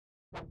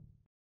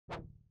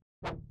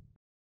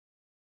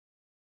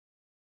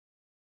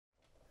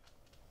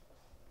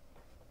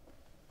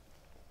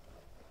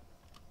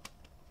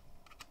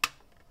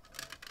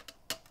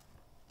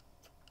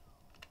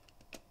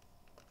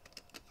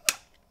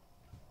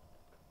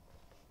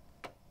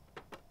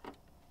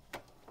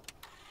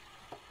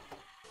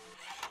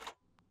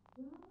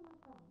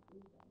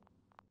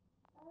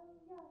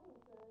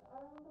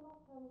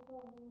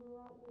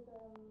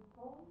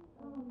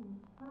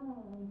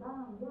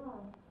Ah,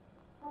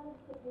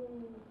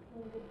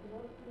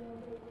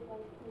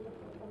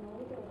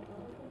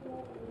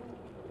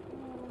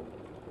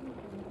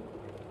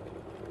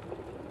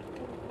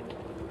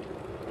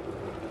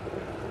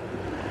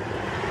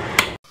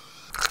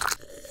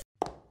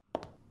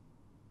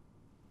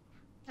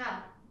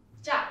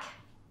 Jack.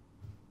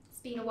 It's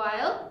been a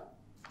while.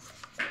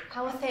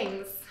 How are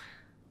things?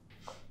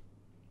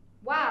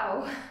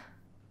 Wow.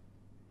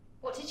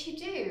 What did you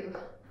do?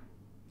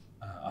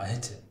 I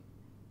hit it,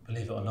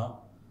 believe it or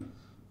not,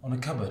 on a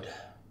cupboard.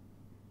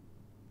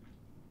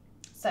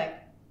 So,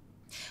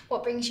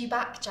 what brings you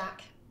back,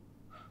 Jack?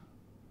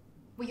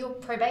 Well, your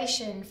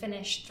probation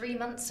finished 3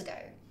 months ago.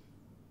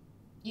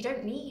 You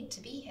don't need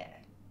to be here.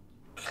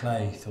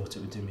 Clay thought it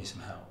would do me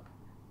some help.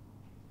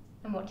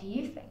 And what do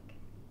you think?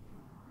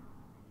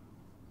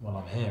 Well,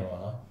 I'm here,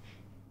 aren't I?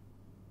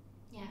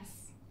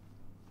 Yes.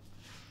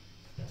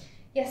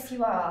 Yes,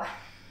 you are.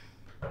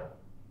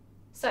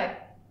 So,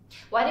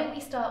 why don't we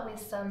start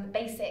with some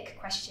basic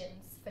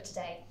questions for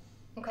today?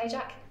 Okay,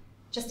 Jack?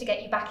 Just to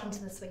get you back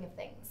into the swing of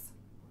things.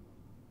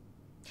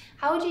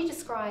 How would you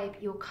describe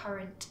your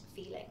current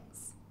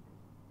feelings?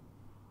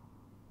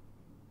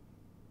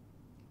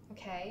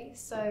 Okay,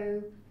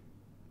 so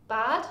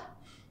bad?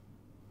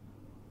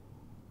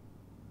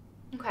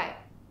 Okay,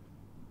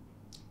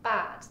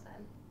 bad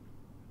then.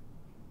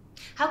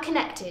 How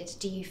connected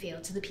do you feel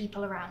to the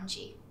people around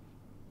you?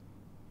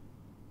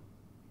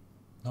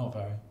 Not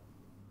very.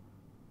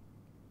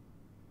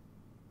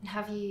 And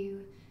have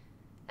you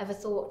ever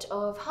thought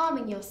of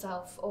harming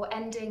yourself or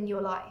ending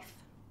your life?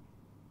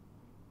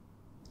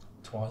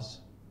 Twice.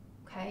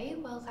 Okay,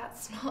 well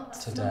that's not...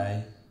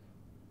 Today.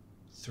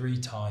 3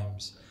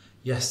 times.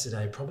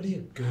 Yesterday, probably a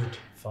good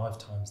 5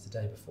 times the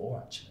day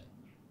before, actually.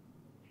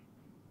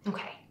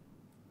 Okay.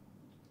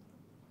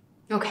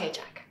 Okay,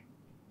 Jack.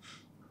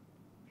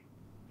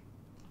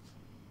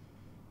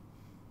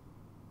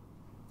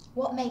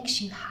 What makes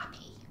you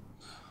happy?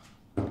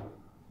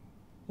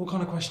 What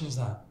kind of question is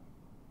that?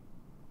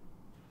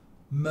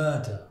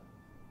 Murder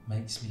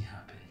makes me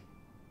happy.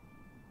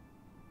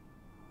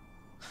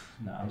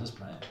 No, I'm just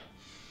playing.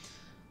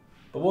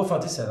 But what if I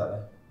did say that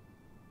though?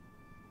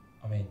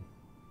 I mean,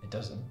 it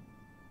doesn't.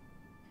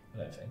 I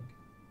don't think.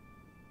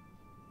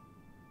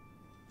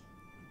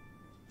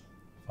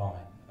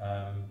 Fine.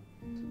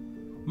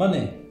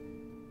 Money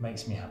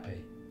makes me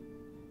happy.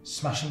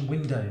 Smashing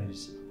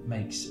windows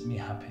makes me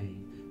happy.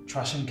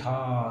 Trashing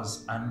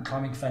cars and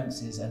climbing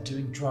fences and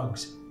doing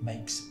drugs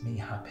makes me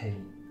happy.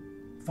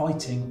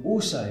 Fighting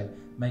also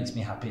makes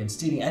me happy, and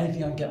stealing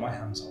anything I can get my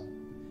hands on.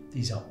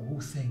 These are all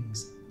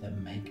things that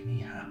make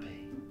me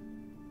happy.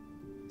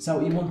 Is that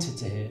what you wanted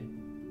to hear?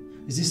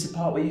 Is this the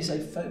part where you say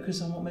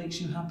focus on what makes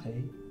you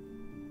happy?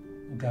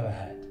 Well, go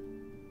ahead,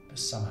 but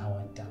somehow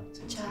I doubt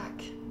it.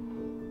 Jack,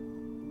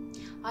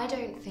 I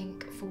don't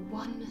think for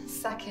 1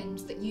 second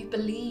that you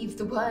believe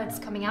the words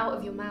coming out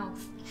of your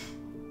mouth.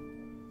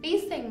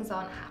 These things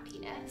aren't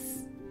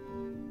happiness.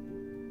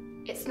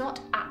 It's not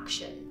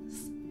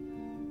actions.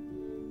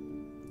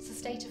 It's a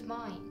state of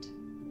mind.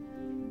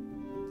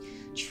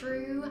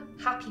 True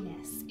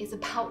happiness is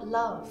about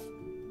love.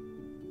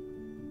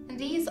 And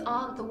these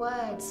aren't the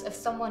words of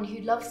someone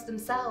who loves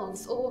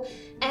themselves or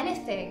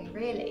anything,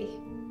 really.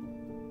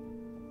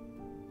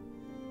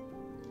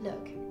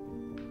 Look,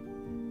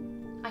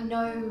 I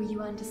know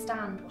you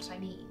understand what I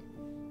mean.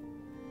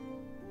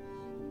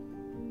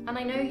 And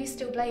I know you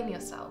still blame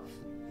yourself.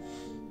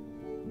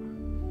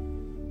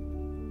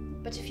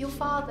 But if your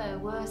father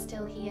were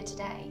still here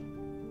today,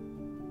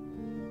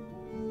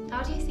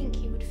 how do you think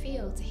he would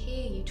feel to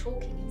hear you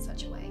talking in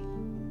such a way?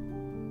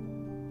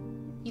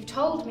 You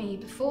told me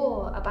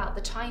before about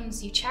the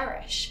times you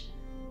cherish.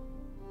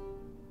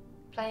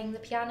 Playing the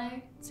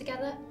piano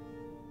together?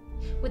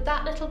 Would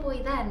that little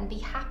boy then be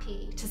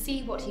happy to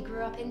see what he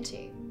grew up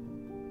into?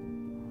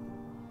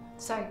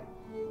 So,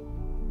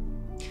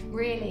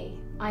 really,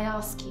 I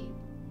ask you,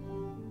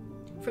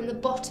 from the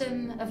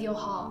bottom of your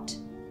heart,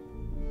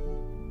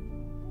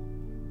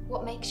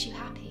 what makes you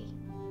happy?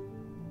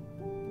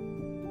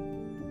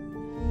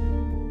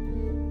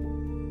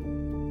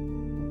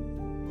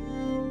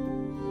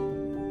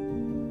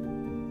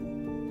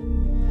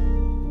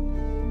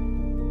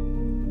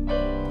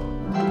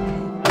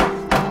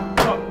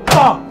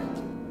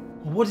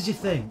 What did you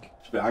think?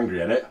 It's a bit angry,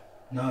 isn't it?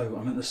 No,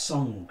 I meant the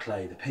song,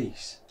 Clay, the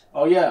piece.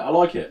 Oh yeah, I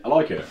like it. I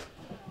like it.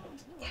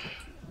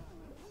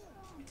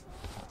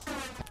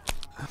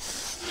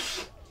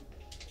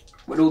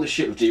 When all this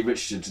shit with G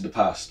Richardson to the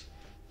past,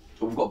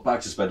 but we've got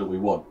bags to spend what we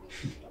want.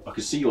 I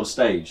could see you on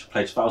stage,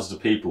 play to thousands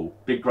of people,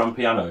 big grand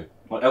piano,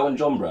 like Elton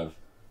John, bruv.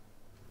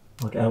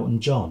 Like Elton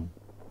John?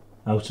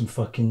 Elton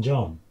fucking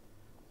John?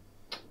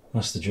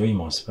 That's the dream,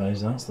 I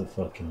suppose. That's the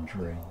fucking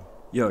dream.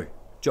 Yo,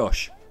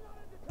 Josh,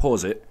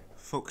 pause it.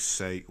 Fuck's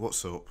sake,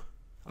 what's up?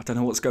 I don't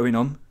know what's going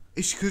on.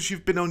 It's because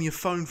you've been on your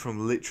phone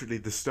from literally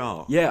the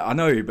start. Yeah, I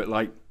know, but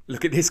like,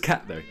 look at this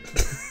cat though.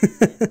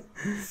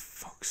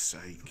 Fuck's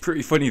sake.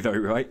 Pretty funny though,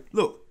 right?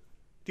 Look,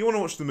 do you want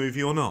to watch the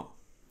movie or not?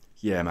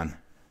 Yeah, man.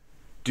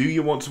 Do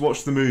you want to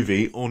watch the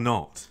movie or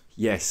not?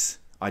 Yes,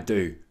 I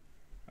do.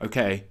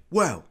 Okay.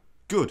 Well,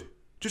 good.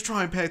 Just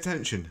try and pay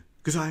attention,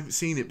 because I haven't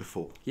seen it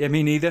before. Yeah,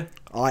 me neither.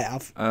 I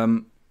have.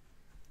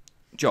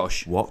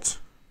 Josh, What?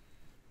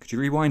 could you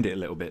rewind it a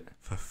little bit?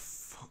 For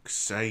fuck's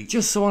sake.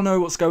 Just so I know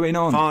what's going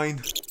on.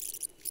 Fine.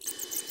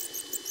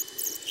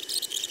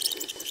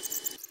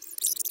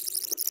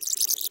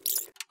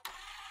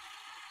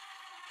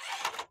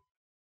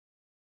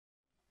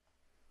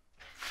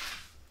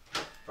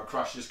 If I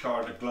crash this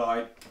car in a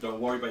glide, don't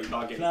worry about you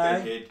not getting Clay.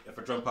 dented. If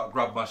I jump out,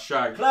 grab my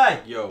shag.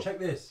 Clay! Yo. Check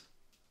this.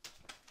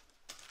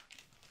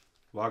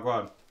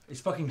 Wagwan.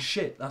 It's fucking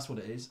shit, that's what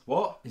it is.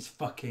 What? It's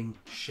fucking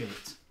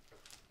shit.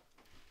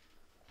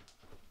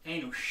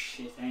 Ain't no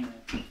shit, ain't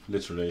it?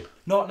 Literally.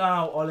 Not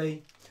now,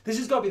 Ollie. This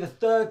has got to be the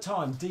third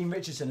time Dean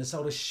Richardson has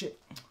sold us shit.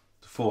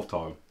 The fourth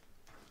time.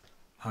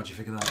 How'd you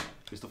figure that?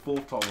 It's the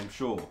fourth time, I'm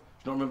sure. Do you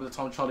not remember the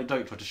time Charlie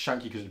Doak tried to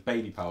shank you because of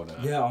baby powder?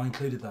 Yeah, I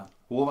included that.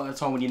 What about the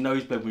time when your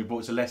nose bled when we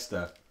brought it to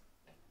Leicester?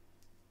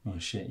 Oh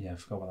shit, yeah, I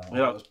forgot about that Yeah,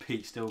 one. that was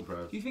peak still,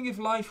 bro. Do you think if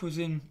life was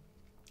in,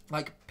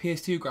 like,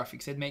 PS2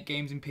 graphics, they'd make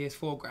games in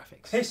PS4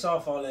 graphics? Piss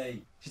off,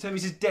 Ollie. She told me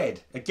he's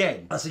dead.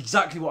 Again. That's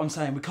exactly what I'm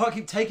saying. We can't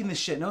keep taking this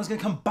shit. No one's going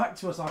to come back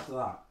to us after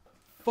that.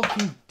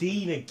 Fucking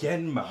Dean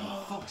again, man.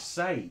 For fuck's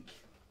sake.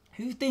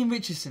 Who's Dean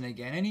Richardson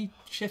again? Any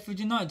Sheffield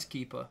United's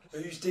keeper?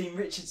 Who's Dean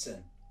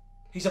Richardson?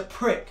 He's a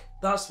prick,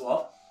 that's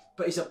what.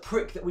 But he's a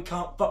prick that we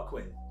can't fuck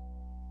with.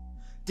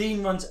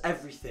 Dean runs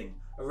everything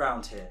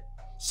around here.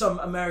 Some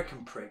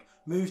American prick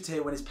moved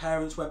here when his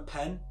parents went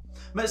pen.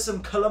 Met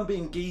some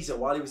Colombian geezer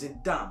while he was in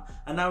Dam,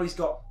 and now he's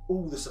got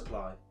all the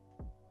supply.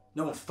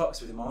 No one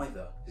fucks with him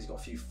either. He's got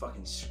a few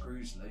fucking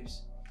screws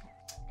loose.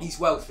 He's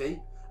wealthy,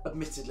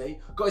 admittedly.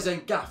 Got his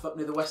own gaff up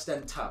near the West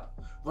End tap.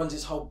 Runs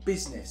his whole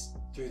business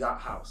through that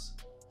house.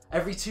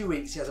 Every 2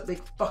 weeks he has a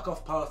big fuck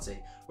off party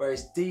where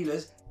his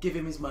dealers give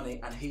him his money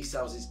and he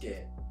sells his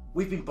gear.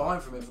 We've been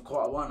buying from him for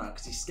quite a while now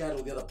because he scared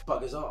all the other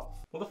buggers off.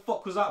 What the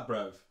fuck was that,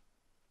 bro?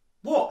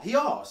 What? He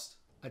asked?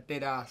 I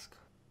did ask.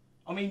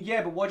 I mean,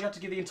 yeah, but why'd you have to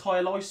give the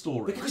entire life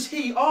story? Because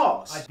he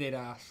asked. I did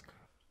ask.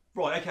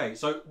 Right, okay,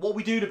 so what are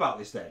we doing about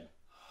this then?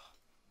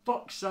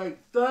 Fuck's sake.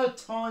 Third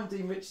time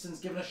Dean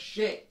Richardson's given us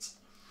shit.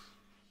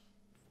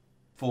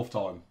 Fourth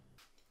time.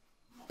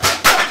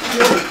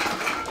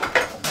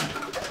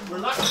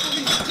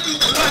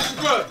 Relax,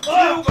 bro.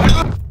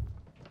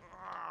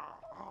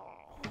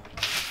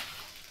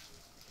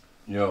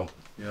 Yo.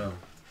 Yeah.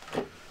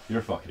 You're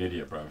a fucking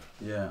idiot, bro.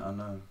 Yeah, I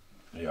know.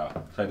 Yeah,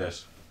 take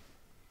this.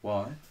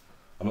 Why?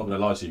 I'm not gonna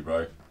lie to you,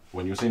 bro.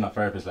 When you were seeing that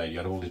therapist lady, you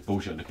had all this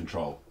bullshit under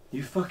control.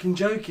 You fucking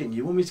joking?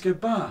 You want me to go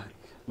back?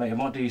 Mate, it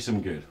might do you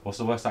some good. What's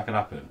the worst that could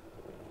happen?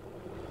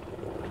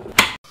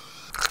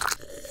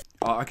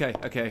 Oh,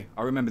 okay.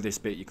 I remember this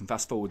bit. You can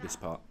fast forward this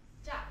part.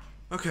 Jack,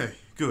 Okay,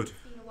 good. it's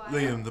been a while.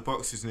 Liam, the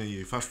box is near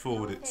you. Fast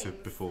forward it to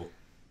before.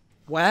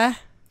 Where?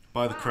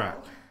 By the crack.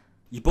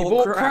 You bought,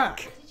 bought crack.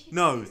 crack?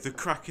 No, the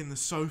crack in the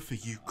sofa,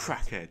 you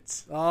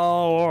crackheads. Oh,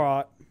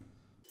 alright.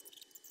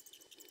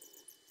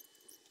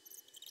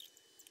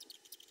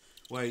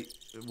 Wait,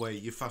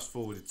 you fast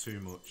forwarded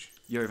too much.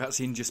 Yo, that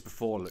scene just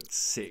before looked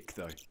sick,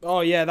 though. Oh,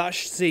 yeah, that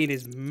scene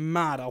is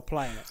mad. I'll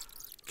play it.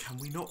 Can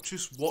we not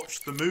just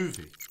watch the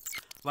movie?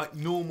 Like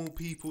normal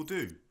people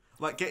do?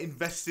 Like get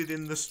invested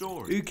in the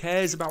story? Who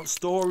cares about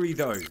story,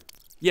 though?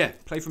 Yeah,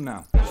 play from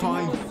now.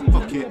 Fine,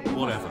 fuck it,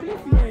 whatever.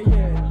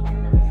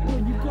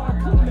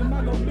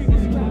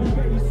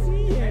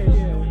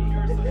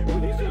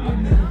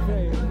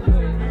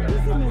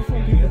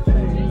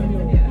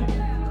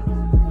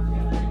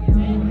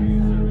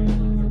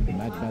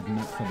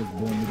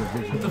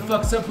 What the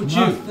fuck's up with you?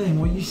 Nothing.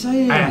 What are you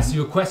saying? I asked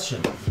you a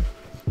question.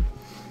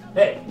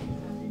 Hey,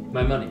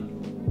 my money.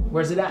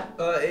 Where's it at?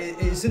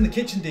 It's in the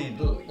kitchen, Dean,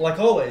 like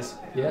always.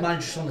 Yeah.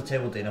 Mine's just on the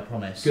table, Dean, I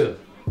promise.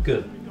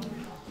 Good.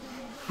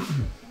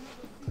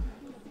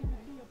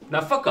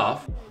 Now fuck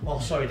off. Oh,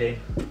 sorry, Dean.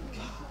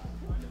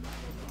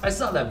 I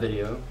saw that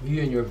video of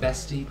you and your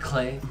bestie,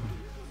 Clay.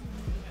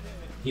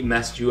 He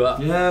messed you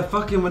up. Yeah,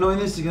 fucking, we're not in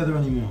this together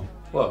anymore.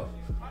 Whoa.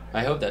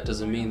 I hope that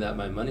doesn't mean that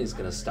my money's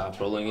gonna stop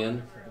rolling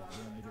in.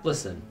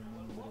 Listen,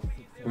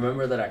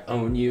 remember that I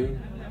own you,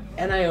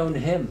 and I own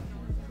him.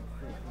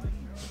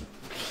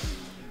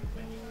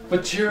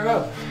 But cheer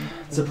up.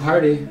 It's a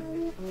party.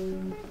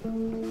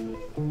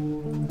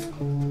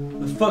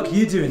 The fuck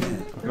you doing here?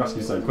 I can ask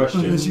you the same I'm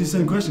question. gonna ask you the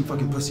same question,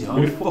 fucking pussy hole.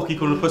 Who the fuck are you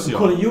calling a pussy I'm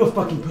hole? calling you a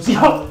fucking pussy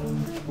hole.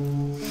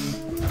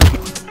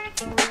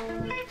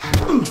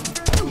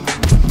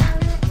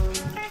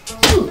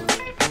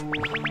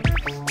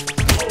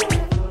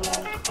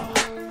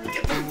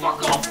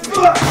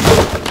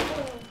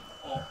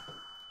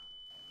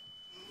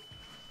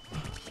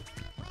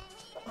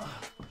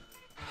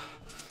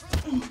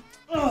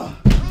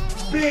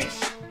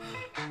 Bitch!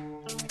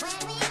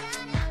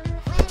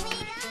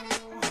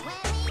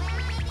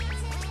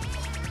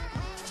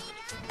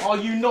 Are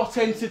you not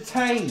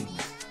entertained?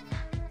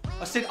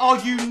 I said, are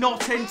you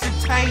not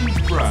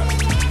entertained, bro?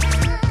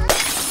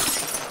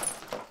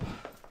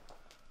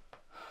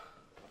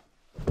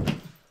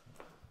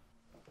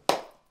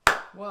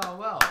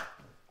 Well,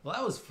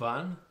 that was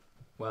fun.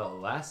 Well,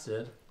 it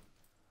lasted.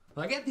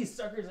 Well, get these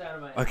suckers out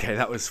of my... Okay,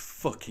 that was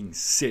fucking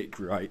sick,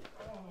 right?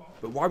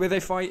 But why were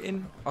they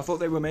fighting? I thought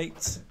they were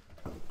mates.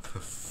 For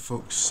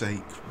fuck's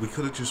sake, we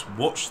could have just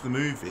watched the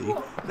movie,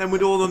 then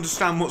we'd all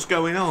understand what's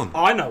going on.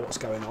 I know what's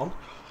going on.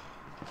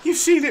 You've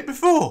seen it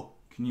before.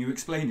 Can you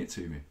explain it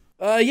to me?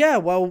 Yeah,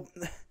 well,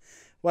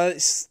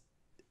 it's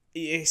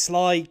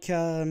like,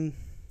 Would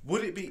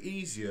it be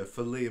easier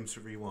for Liam to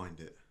rewind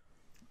it?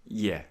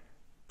 Yeah,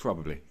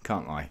 probably.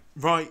 Can't lie.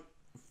 Right,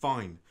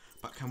 fine.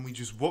 But can we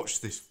just watch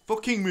this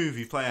fucking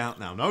movie play out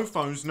now? No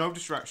phones, no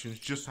distractions,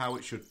 just how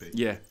it should be.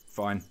 Yeah,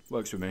 fine.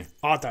 Works with me.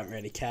 I don't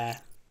really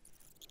care.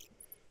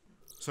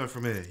 So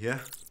from here, yeah?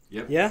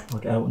 Yep. Yeah?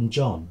 Like Elton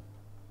John.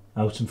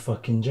 Elton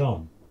fucking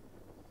John.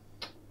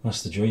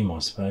 That's the dream, I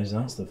suppose.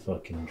 That's the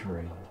fucking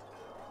dream.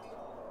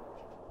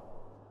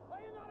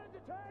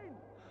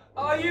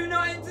 Are you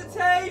not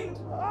entertained?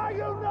 Are you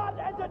not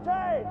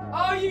entertained?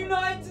 Are you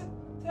not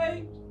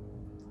entertained?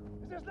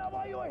 Is this not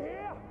why you are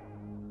here?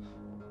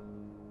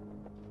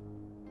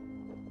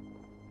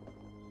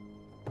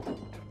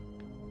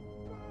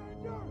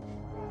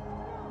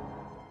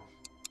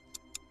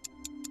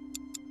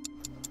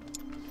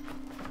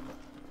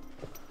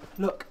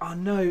 Look, I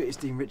know it's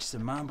Dean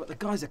Richardson, man, but the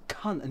guy's a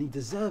cunt and he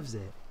deserves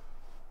it.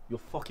 You're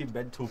fucking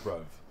mental, bruv.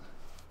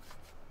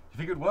 You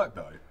think it'd work,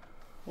 though?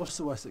 What's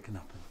the worst that can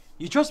happen?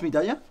 You trust me,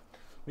 don't you?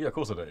 Yeah, of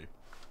course I do.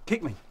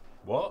 Kick me.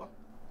 What?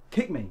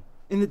 Kick me.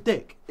 In the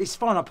dick. It's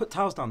fine, I'll put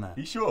towels down there.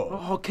 You sure?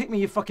 Oh, kick me,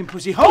 you fucking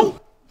pussy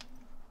hole!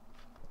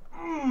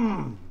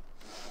 Mm.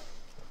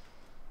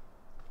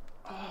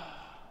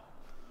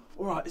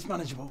 Alright, it's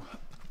manageable.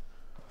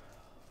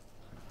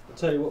 I'll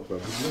tell you what, bro.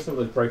 If you have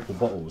those breakable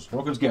bottles, we're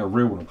not going to get a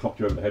real one and clock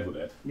you over the head with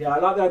it. Yeah, I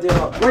like the idea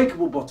of like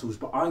breakable bottles,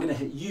 but I'm going to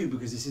hit you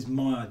because this is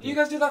my idea. You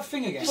guys do that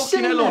thing again? Just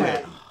fucking hell on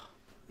it.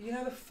 You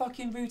know the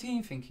fucking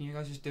routine thing, can you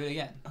guys just do it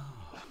again?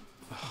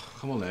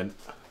 Come on, then.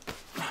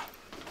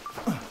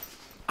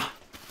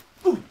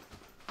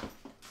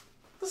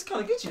 That's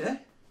kind of good, you know?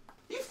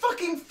 You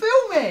fucking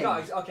filming!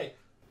 Guys, okay,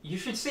 you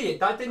should see it.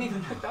 That didn't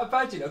even look that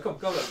bad, you know. Come,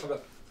 go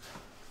look.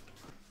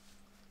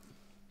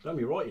 Don't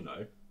be right, you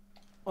know.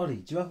 Ollie,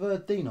 do you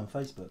have Dean on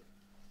Facebook?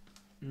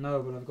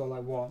 No, but I've got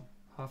like what?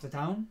 Half the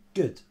town?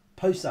 Good.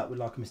 Post that with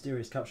like a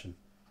mysterious caption.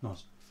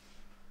 Nice.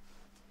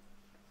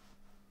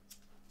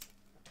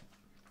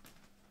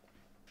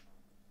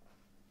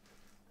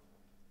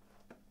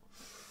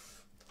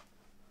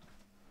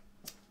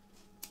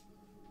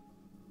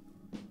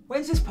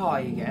 When's this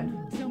party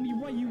again?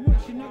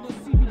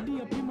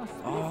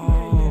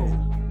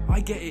 Oh,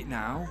 I get it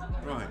now.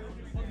 Right,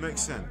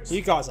 makes sense.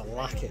 You guys are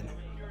lacking.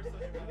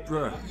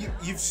 Bruh.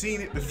 You've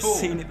seen it before. You've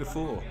seen it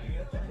before.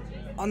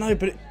 I know,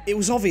 but it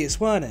was obvious,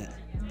 weren't it?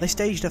 They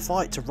staged a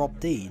fight to rob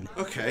Dean.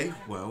 Okay,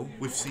 well,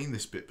 we've seen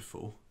this bit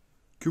before.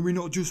 Can we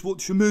not just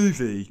watch a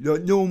movie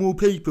like normal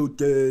people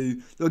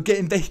do? Like get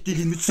invested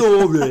in the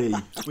story.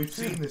 We've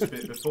seen this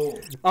bit before.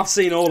 I've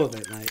seen all of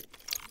it, mate.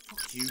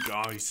 Fuck you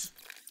guys.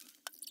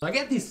 Now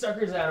get these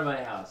suckers out of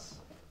my house.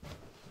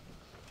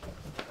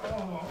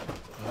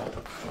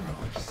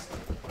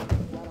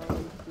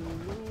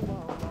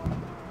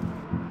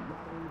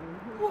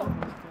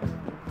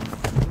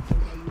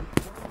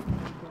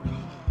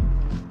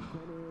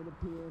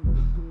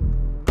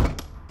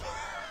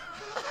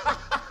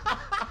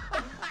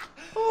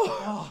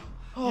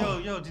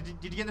 Yo, did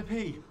you get the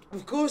pee?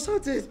 Of course I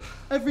did.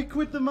 Every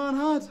quid the man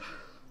had.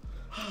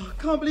 I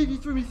can't believe you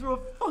threw me through a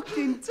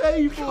fucking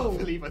table. I can't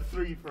believe I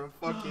threw you for a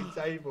fucking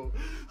table.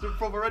 Some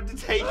proper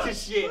Undertaker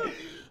shit.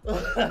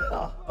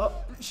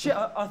 Shit,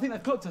 I think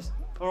they've clocked us.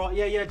 Alright,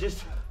 yeah,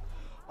 just...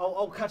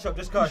 I'll catch up,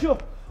 just go. Sure.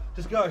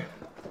 Just go.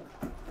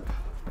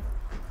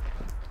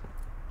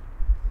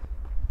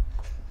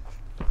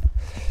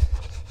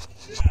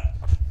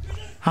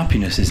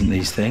 Happiness isn't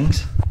these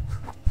things.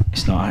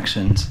 It's not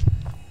actions.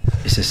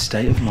 It's a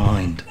state of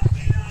mind.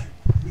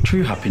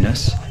 True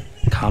happiness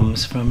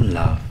comes from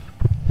love.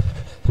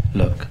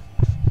 Look,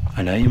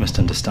 I know you must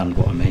understand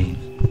what I mean.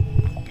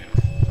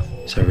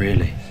 So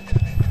really,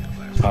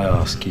 I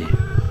ask you,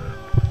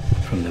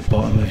 from the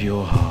bottom of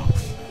your heart,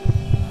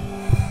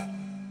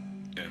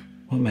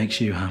 what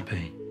makes you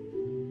happy?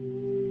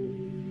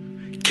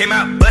 Came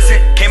out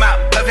bustin', came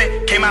out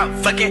puffin', came out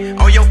fucking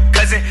on your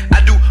cousin.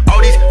 I do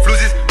all these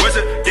fluses worse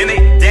than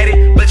they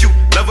daddy, but you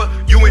love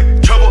her, you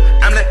in trouble.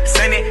 I'm the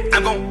sunny,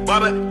 I'm gon'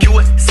 barbecue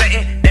with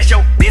something that's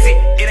your busy.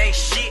 It ain't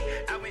shit.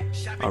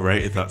 I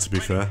rated that, to be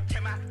fair.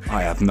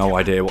 I have no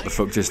idea what the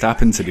fuck just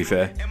happened, to be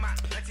fair.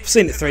 I've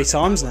seen it 3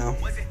 times now.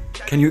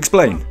 Can you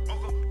explain?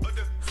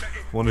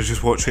 Want to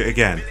just watch it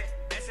again?